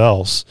someplace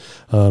else,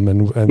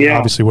 and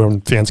obviously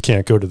when fans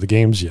can't go to the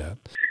games yet?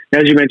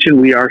 As you mentioned,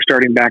 we are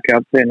starting back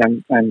up, and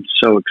I'm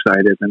so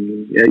excited. I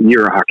mean,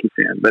 you're a hockey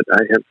fan, but I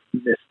have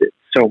missed it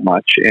so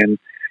much. And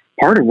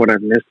part of what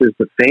I've missed is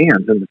the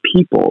fans and the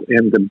people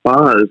and the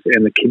buzz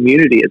and the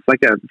community. It's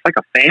like a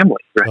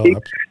family, right?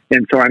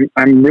 And so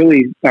I'm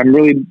really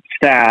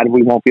sad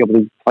we won't be able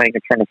to be playing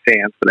in front of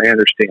fans, but I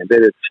understand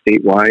it. It's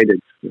statewide,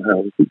 it's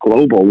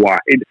global wide.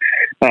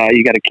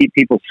 You got to keep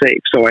people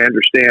safe, so I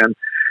understand.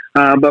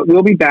 But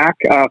we'll be back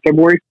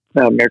February.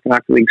 American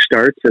Hockey League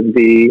starts, and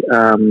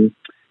the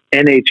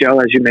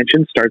NHL, as you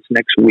mentioned, starts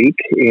next week,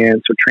 and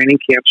so training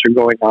camps are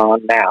going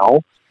on now.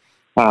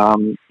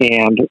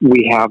 And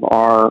we have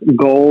our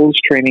goals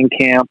training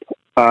camp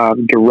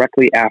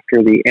directly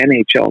after the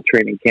NHL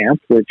training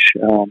camp, which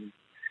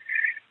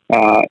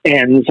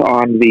ends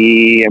on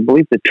I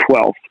believe the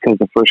 12th, because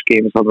the first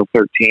game is on the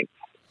 13th.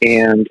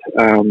 And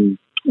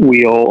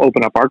we'll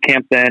open up our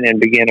camp then and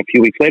begin a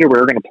few weeks later.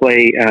 We're going to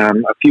play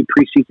a few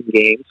preseason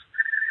games.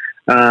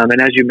 And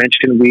as you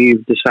mentioned,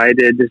 we've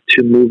decided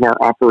to move our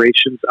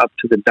operations up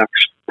to the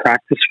Ducks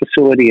practice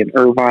facility in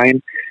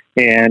Irvine.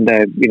 And,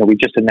 we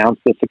just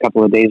announced this a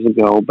couple of days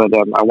ago, but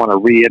I want to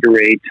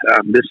reiterate,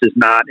 this is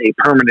not a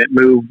permanent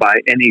move by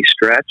any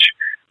stretch.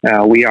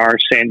 We are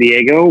San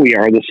Diego. We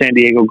are the San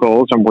Diego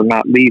Gulls, and we're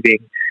not leaving.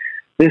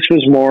 This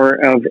was more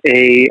of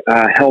a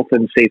health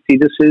and safety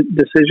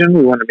decision.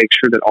 We want to make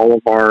sure that all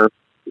of our,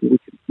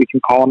 we can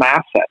call them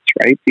assets,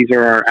 right? These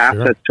are our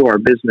assets to our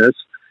business,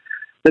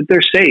 that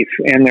they're safe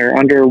and they're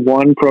under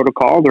one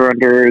protocol. They're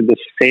under the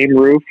same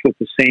roof with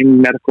the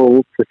same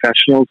medical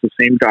professionals, the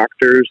same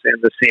doctors,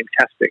 and the same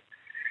testing.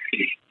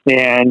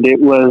 And it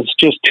was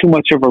just too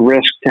much of a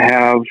risk to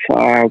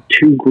have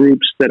two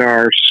groups that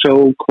are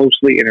so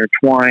closely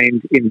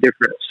intertwined in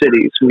different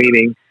cities,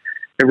 meaning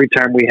every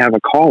time we have a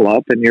call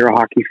up, and you're a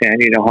hockey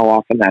fan, you know how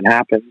often that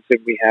happens. And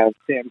we have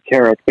Sam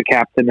Carrick, the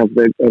captain of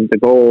the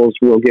Gulls,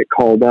 will get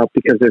called up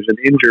because there's an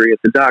injury at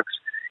the Ducks.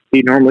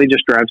 He normally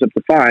just drives up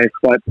to 5,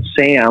 but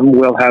Sam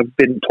will have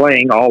been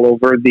playing all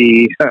over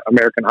the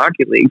American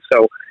Hockey League.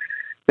 So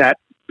that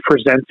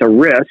presents a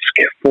risk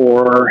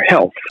for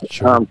health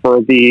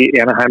for the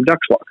Anaheim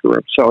Ducks locker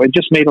room. So it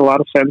just made a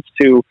lot of sense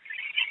to,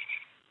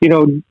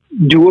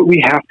 do what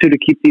we have to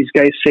keep these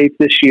guys safe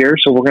this year.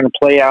 So we're going to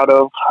play out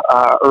of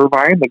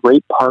Irvine, the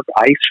Great Park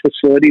Ice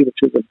facility, which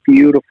is a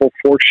beautiful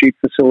 4-sheet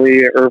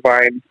facility at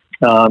Irvine.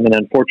 And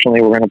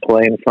unfortunately, we're going to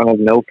play in front of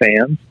no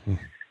fans.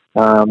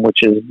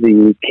 Which is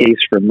the case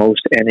for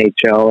most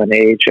NHL and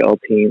AHL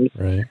teams.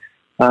 Right.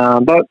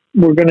 But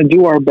we're going to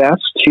do our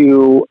best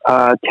to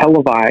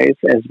televise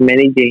as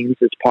many games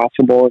as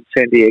possible in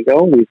San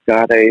Diego. We've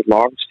got a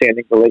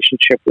long-standing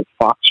relationship with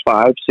Fox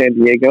 5 San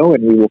Diego,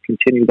 and we will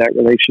continue that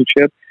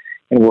relationship.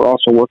 And we're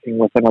also working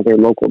with another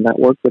local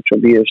network, which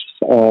will be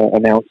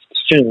announced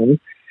soon.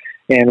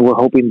 And we're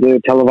hoping to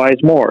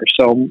televise more.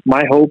 So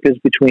my hope is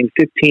between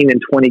 15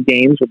 and 20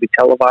 games will be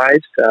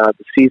televised. The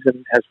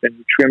season has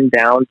been trimmed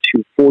down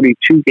to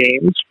 42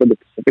 games for the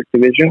Pacific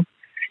Division.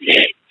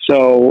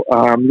 So,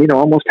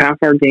 almost half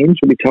our games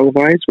will be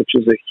televised, which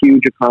is a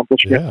huge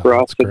accomplishment for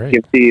us. It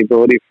gives the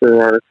ability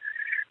for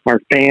our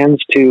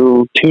fans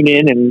to tune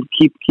in and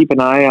keep an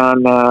eye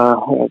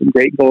on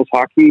Great Gulls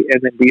hockey.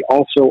 And then we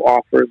also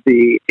offer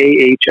the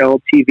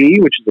AHL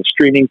TV, which is a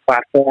streaming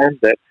platform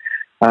that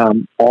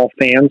all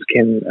fans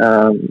can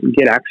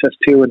get access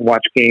to and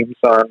watch games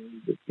on,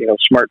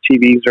 smart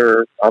TVs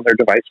or on their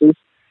devices.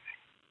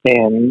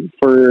 And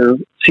for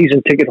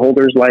season ticket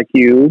holders like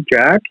you,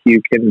 Jack,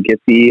 you can get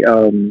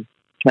the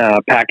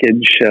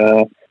package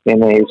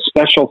in a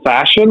special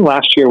fashion.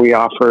 Last year we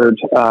offered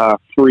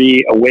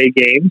free away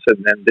games, and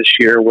then this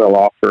year we'll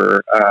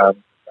offer, I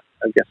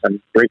guess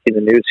I'm breaking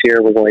the news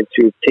here, we're going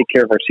to take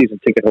care of our season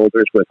ticket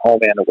holders with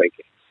home and away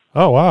games.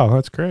 Oh, wow.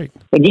 That's great.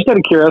 And just out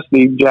of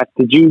curiosity, Jack,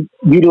 did you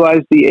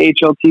utilize the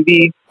AHL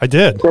TV I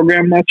did.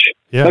 program much?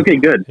 Yeah. Okay,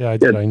 good. Yeah, I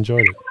did. I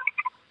enjoyed it.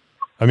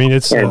 I mean,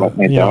 it's, I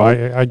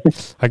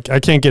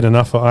can't get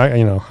enough.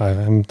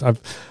 I'm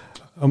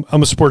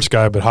a sports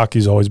guy, but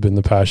hockey's always been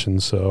the passion.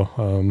 So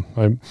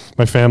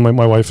my family,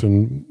 my wife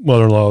and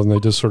mother-in-law, and they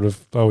just sort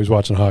of always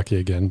watching hockey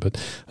again,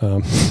 but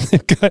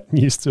they've gotten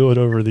used to it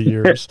over the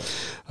years.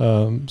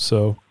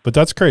 But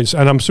that's great.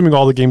 And I'm assuming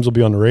all the games will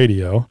be on the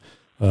radio.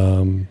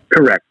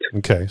 Correct.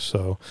 Okay,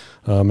 so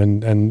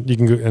and you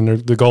can go,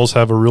 and the Gulls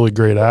have a really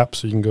great app,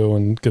 so you can go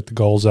and get the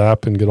Gulls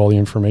app and get all the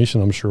information.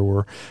 I'm sure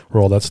where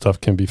all that stuff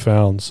can be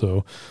found.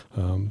 So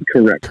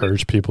correct.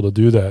 Encourage people to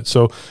do that.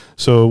 So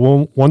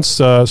once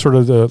sort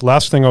of the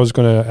last thing I was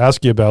going to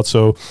ask you about.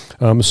 So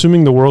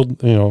assuming the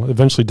world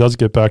eventually does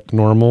get back to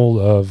normal,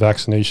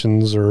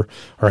 vaccinations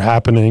are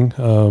happening.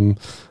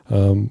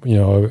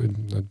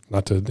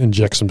 Not to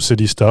inject some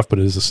city stuff, but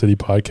it is a city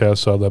podcast,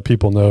 so that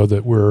people know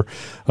that we're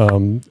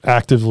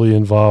actively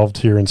involved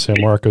here in San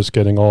Marcos,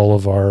 getting all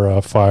of our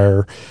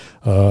fire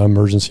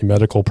emergency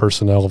medical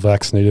personnel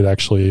vaccinated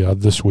actually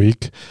this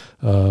week.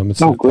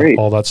 Great.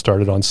 All that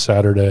started on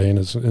Saturday and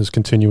is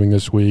continuing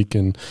this week.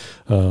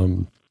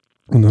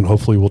 And then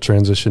hopefully we'll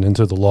transition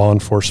into the law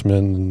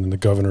enforcement, and the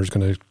governor's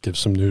going to give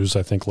some news,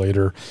 I think,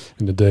 later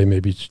in the day,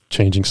 maybe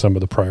changing some of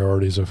the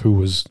priorities of who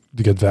was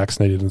to get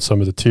vaccinated in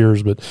some of the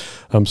tiers. But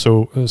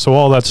so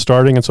all that's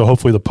starting, and so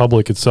hopefully the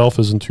public itself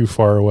isn't too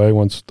far away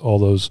once all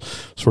those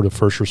sort of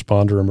first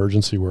responder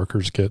emergency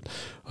workers get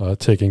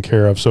taken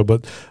care of. So,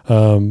 but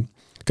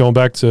going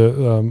back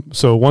to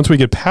so once we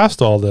get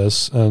past all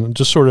this, and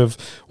just sort of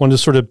wanted to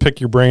sort of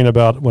pick your brain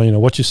about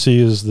what you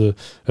see as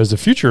the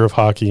future of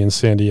hockey in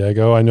San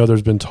Diego. I know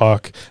there's been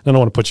talk. I don't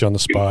want to put you on the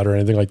spot or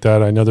anything like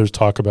that. I know there's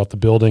talk about the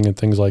building and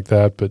things like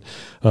that. But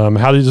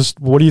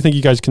what do you think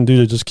you guys can do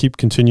to just keep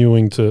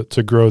continuing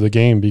to grow the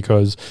game?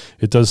 Because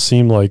it does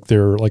seem like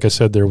like I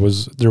said, there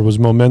was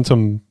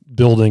momentum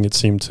building, it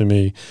seemed to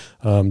me,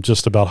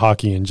 just about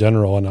hockey in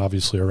general and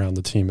obviously around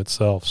the team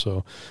itself.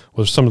 So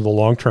what are some of the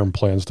long-term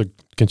plans to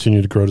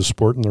continue to grow the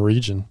sport in the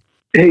region?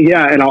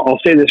 Yeah, and I'll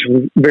say this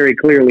very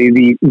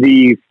clearly.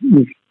 The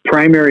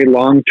primary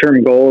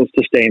long-term goal is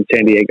to stay in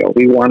San Diego.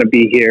 We want to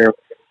be here.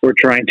 We're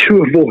trying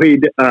to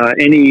avoid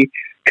any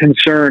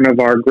concern of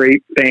our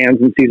great fans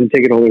and season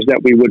ticket holders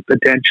that we would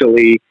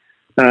potentially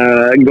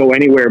go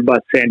anywhere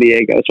but San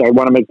Diego. So I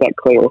want to make that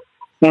clear.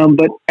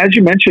 But as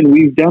you mentioned,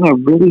 we've done a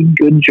really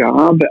good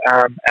job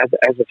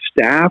as a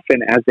staff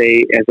and as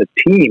a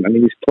team. I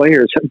mean, these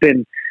players have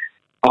been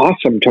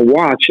awesome to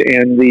watch,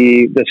 and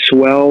the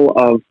swell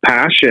of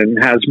passion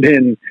has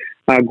been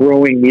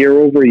growing year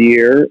over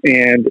year,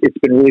 and it's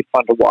been really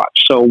fun to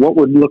watch. So what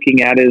we're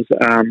looking at is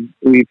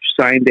we've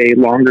signed a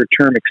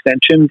longer-term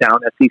extension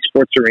down at the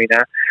Sports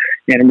Arena,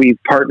 and we've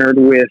partnered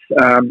with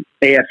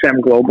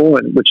AFM Global,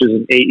 which is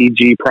an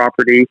AEG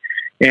property,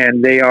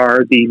 and they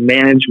are the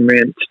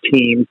management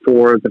team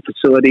for the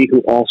facility who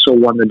also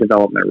won the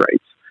development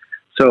rights.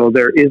 So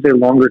there is a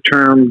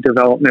longer-term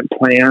development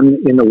plan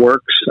in the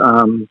works.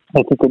 I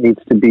think it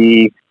needs to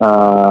be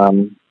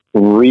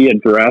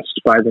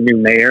readdressed by the new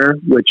mayor,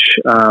 which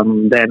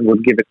then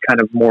would give it kind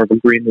of more of a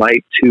green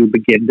light to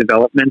begin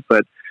development.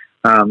 But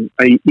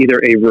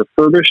either a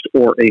refurbished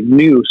or a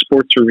new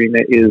sports arena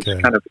is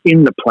kind of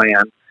in the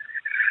plan.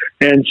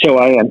 And so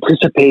I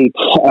anticipate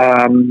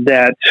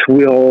that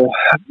we'll,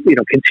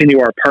 continue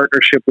our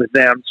partnership with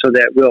them so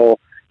that we'll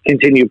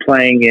continue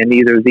playing in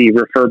either the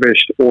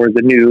refurbished or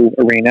the new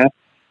arena.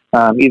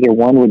 Either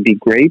one would be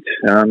great.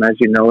 As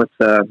you know, it's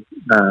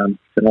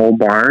an old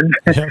barn,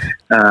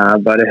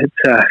 but it's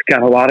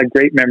got a lot of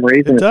great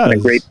memories, and it's been a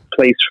great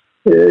place.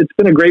 It's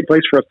been a great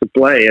place for us to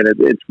play, and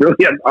it's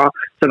really an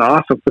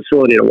awesome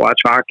facility to watch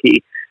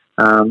hockey.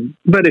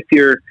 But if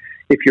you're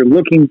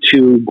looking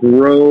to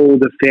grow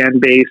the fan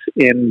base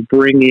and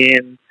bring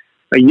in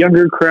a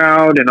younger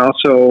crowd and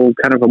also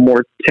kind of a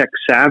more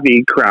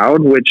tech-savvy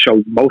crowd, which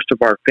most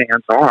of our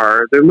fans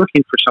are, they're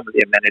looking for some of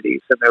the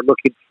amenities, and they're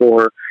looking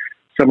for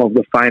some of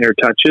the finer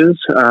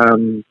touches.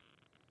 And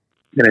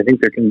I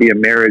think there can be a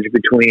marriage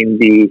between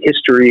the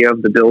history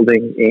of the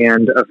building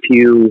and a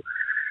few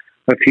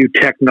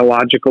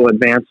technological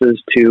advances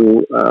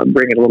to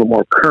bring it a little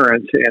more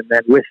current. And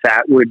then with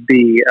that would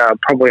be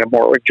probably a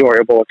more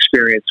enjoyable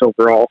experience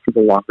overall for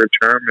the longer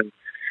term. And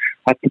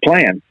that's the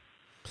plan.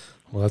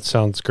 Well, that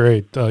sounds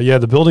great.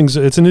 The building's,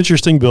 it's an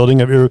interesting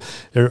building.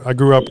 I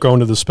grew up going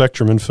to the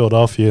Spectrum in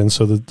Philadelphia, and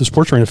so the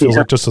sports arena feels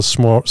like just a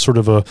small, sort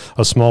of a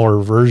smaller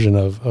version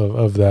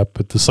of that,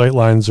 but the sight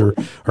lines are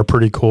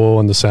pretty cool,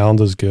 and the sound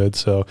is good.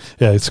 So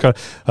yeah, it's got,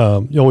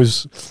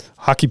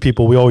 hockey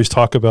people, we always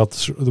talk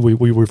about, we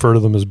refer to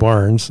them as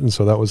barns, and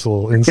so that was a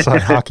little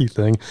inside hockey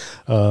thing.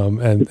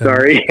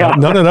 Sorry.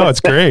 No,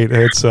 it's great.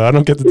 It's I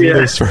don't get to do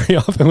this very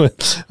often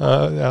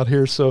out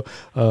here. So,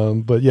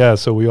 but yeah,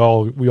 so we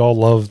all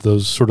love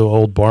those sort of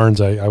old barns.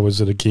 I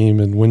was at a game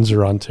in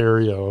Windsor,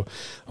 Ontario.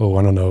 I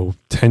don't know,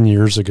 10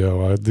 years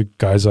ago. The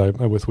guys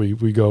we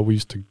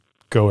used to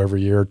go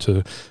every year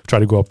to try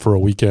to go up for a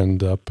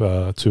weekend up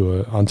to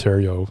a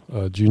Ontario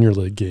Junior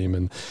League game,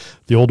 and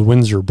the old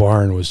Windsor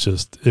barn was I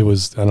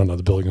don't know,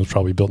 the building was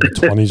probably built in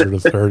the 20s or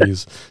the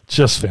 30s,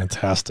 just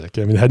fantastic.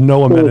 I mean, it had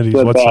no amenities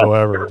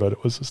whatsoever, but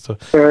it was just a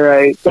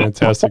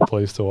fantastic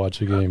place to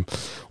watch a game.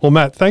 Well,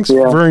 Matt, thanks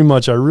very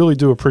much. I really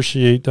do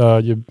appreciate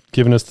you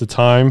giving us the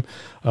time,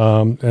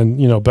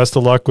 and best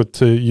of luck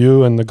to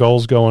you and the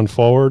Gulls going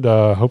forward.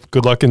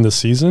 Good luck in the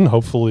season.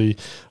 Hopefully,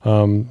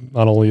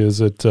 not only is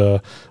it a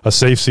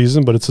safe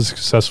season, but it's a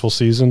successful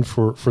season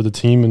for the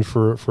team and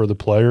for the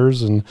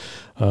players, and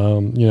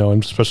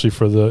and especially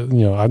for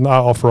I'm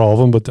not all for all of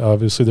them, but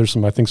obviously there's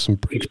some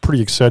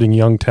pretty exciting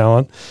young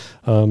talent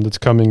that's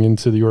coming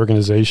into the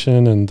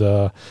organization, and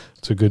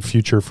it's a good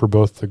future for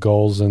both the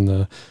Gulls and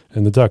the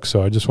Ducks.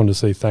 So I just wanted to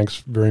say thanks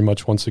very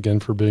much once again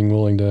for being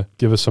willing to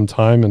give us some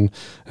time, and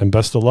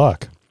best of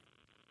luck.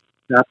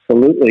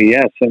 Absolutely,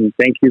 yes, and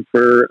thank you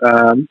for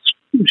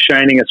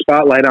shining a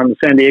spotlight on the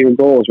San Diego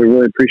Gulls. We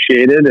really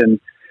appreciate it,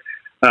 and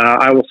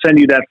I will send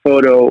you that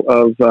photo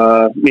of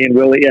me and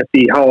Willie at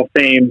the Hall of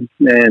Fame,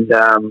 and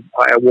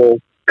I will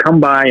come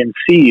by and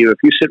see you. If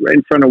you sit right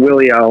in front of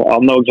Willie,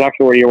 I'll know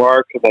exactly where you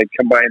are, because I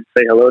come by and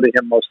say hello to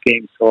him most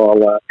games, so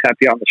I'll tap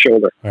you on the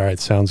shoulder. All right,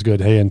 sounds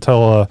good. Hey, and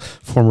tell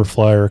former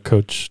Flyer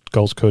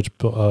Gulls coach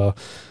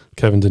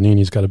Kevin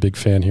Danini's got a big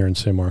fan here in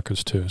San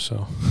Marcos too.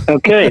 So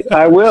okay,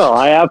 I will.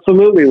 I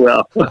absolutely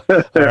will. All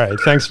right,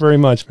 thanks very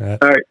much,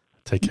 Matt. All right,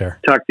 take care.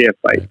 Talk to you.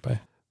 Bye. Right, bye.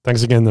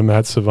 Thanks again to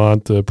Matt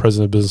Savant, the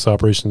President of Business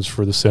Operations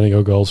for the San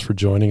Diego Gulls, for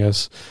joining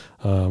us.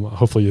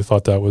 Hopefully you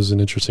thought that was an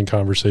interesting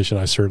conversation.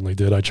 I certainly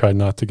did. I tried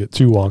not to get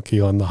too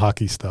wonky on the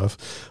hockey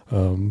stuff,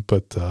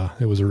 but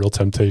it was a real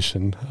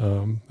temptation.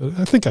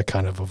 I think I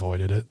kind of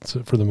avoided it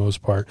for the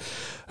most part.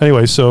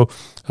 Anyway, so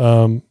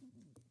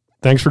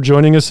thanks for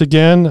joining us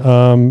again.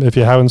 If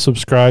you haven't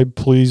subscribed,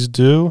 please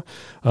do.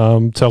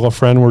 Tell a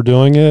friend we're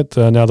doing it.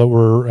 Now that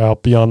we're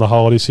out beyond the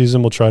holiday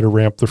season, we'll try to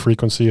ramp the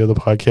frequency of the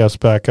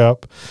podcast back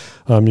up.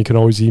 You can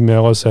always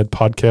email us at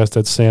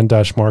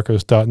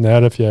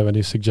podcast@san-marcos.net if you have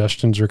any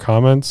suggestions or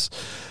comments.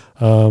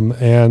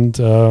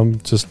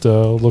 Just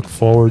look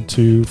forward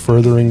to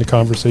furthering the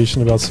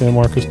conversation about San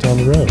Marcos down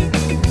the road.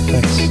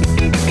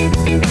 Thanks.